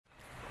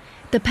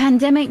The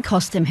pandemic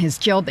cost him his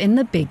job in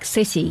the big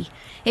city.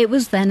 It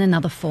was then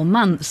another 4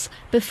 months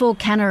before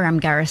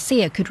Kanaram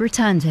Garcia could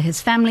return to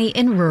his family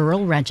in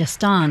rural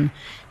Rajasthan.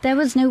 There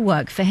was no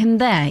work for him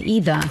there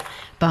either,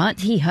 but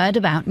he heard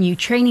about new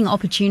training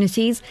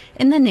opportunities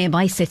in the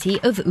nearby city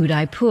of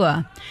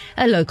Udaipur.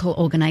 A local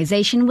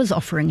organisation was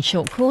offering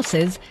short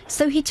courses,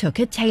 so he took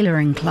a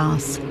tailoring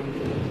class.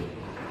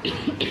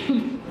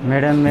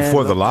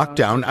 Before the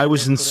lockdown, I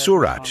was in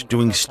Surat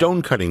doing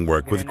stone cutting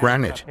work with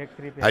granite.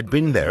 I'd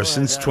been there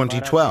since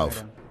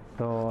 2012.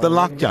 The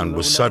lockdown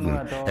was sudden.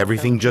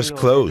 Everything just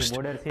closed.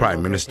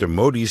 Prime Minister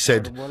Modi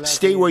said,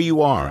 "Stay where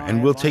you are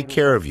and we'll take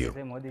care of you."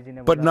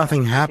 But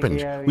nothing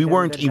happened. We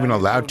weren't even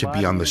allowed to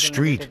be on the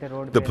street.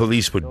 The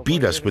police would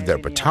beat us with their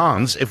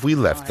batons if we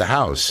left the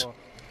house.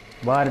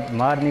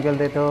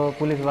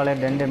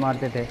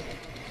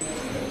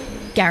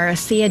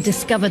 Garcia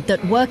discovered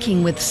that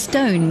working with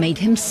stone made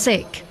him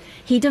sick.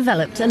 He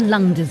developed a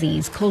lung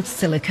disease called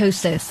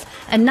silicosis,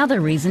 another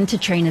reason to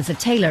train as a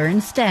tailor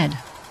instead.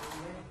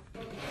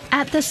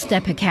 At the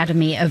Step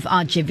Academy of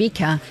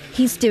Ajivika,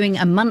 he's doing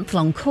a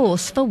month-long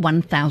course for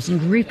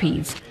 1,000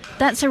 rupees.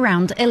 That's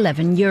around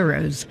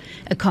 €11.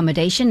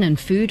 Accommodation and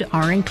food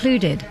are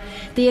included.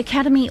 The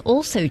academy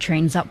also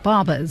trains up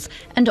barbers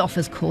and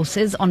offers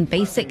courses on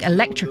basic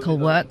electrical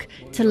work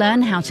to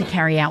learn how to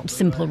carry out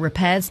simple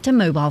repairs to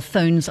mobile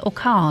phones or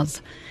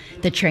cars.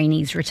 The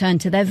trainees return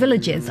to their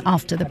villages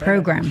after the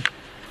program.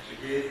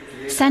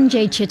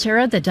 Sanjay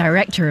Chitara, the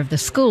director of the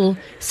school,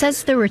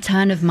 says the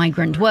return of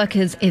migrant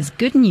workers is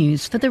good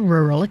news for the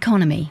rural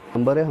economy.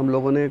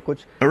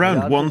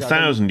 Around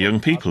 1,000 young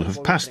people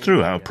have passed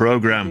through our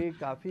program.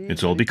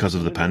 It's all because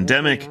of the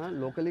pandemic.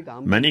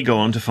 Many go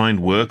on to find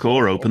work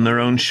or open their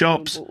own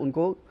shops.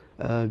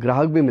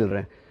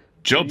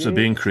 Jobs are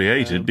being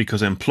created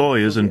because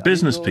employers and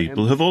business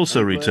people have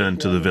also returned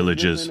to the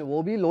villages.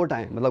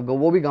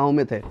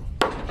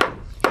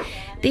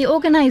 The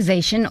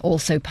organisation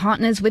also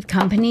partners with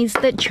companies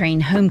that train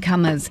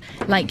homecomers,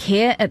 like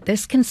here at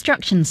this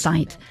construction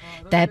site.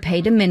 They're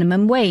paid a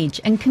minimum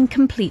wage and can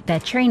complete their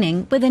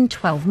training within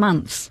 12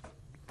 months.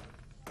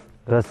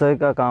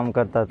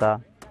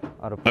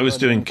 I was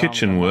doing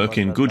kitchen work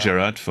in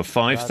Gujarat for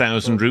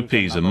 5,000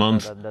 rupees a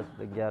month.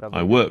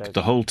 I worked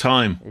the whole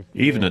time,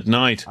 even at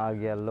night.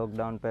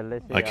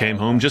 I came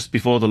home just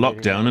before the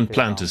lockdown and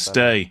planned to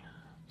stay.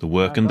 The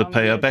work and the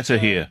pay are better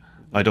here.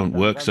 I don't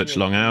work such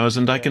long hours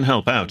and I can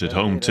help out at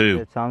home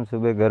too.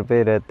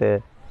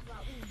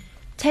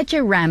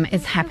 Teja Ram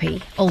is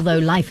happy, although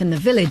life in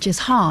the village is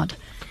hard.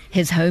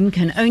 His home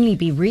can only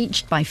be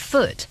reached by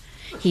foot.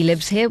 He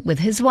lives here with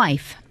his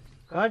wife.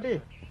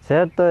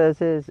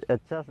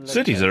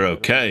 Cities are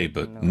okay,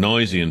 but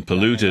noisy and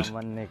polluted.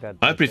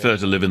 I prefer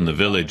to live in the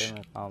village.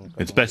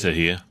 It's better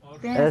here.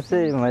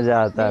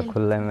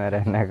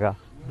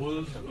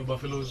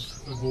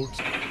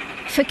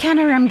 For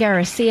Kanaram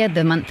Garcia,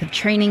 the month of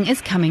training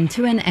is coming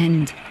to an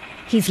end.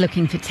 He's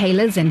looking for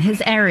tailors in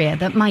his area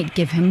that might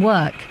give him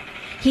work.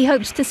 He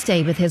hopes to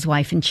stay with his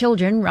wife and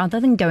children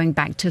rather than going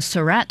back to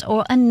Surat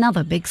or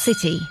another big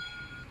city.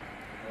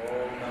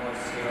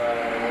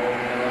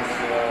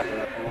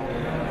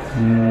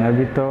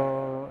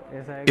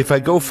 If I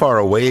go far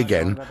away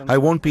again, I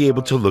won't be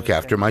able to look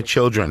after my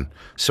children,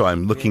 so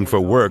I'm looking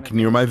for work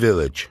near my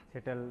village.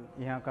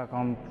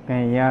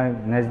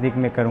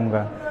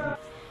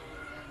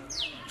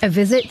 A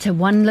visit to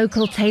one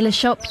local tailor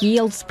shop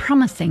yields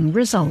promising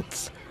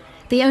results.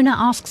 The owner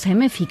asks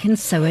him if he can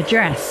sew a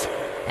dress,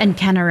 and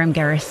Kanaram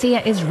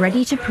Garcia is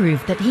ready to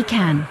prove that he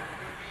can.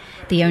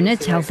 The owner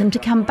tells him to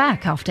come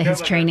back after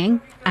his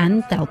training,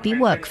 and there'll be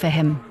work for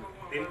him.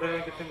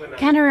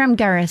 Kanaram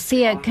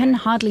Garcia can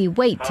hardly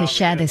wait to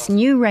share this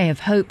new ray of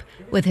hope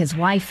with his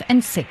wife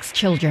and 6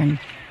 children.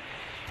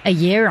 A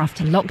year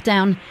after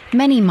lockdown,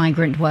 many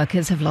migrant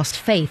workers have lost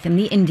faith in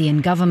the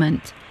Indian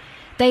government.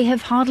 They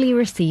have hardly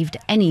received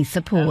any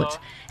support,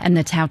 and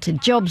the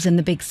touted jobs in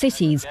the big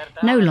cities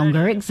no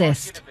longer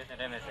exist.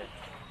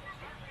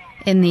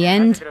 In the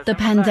end, the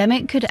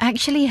pandemic could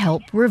actually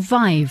help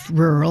revive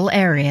rural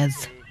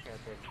areas.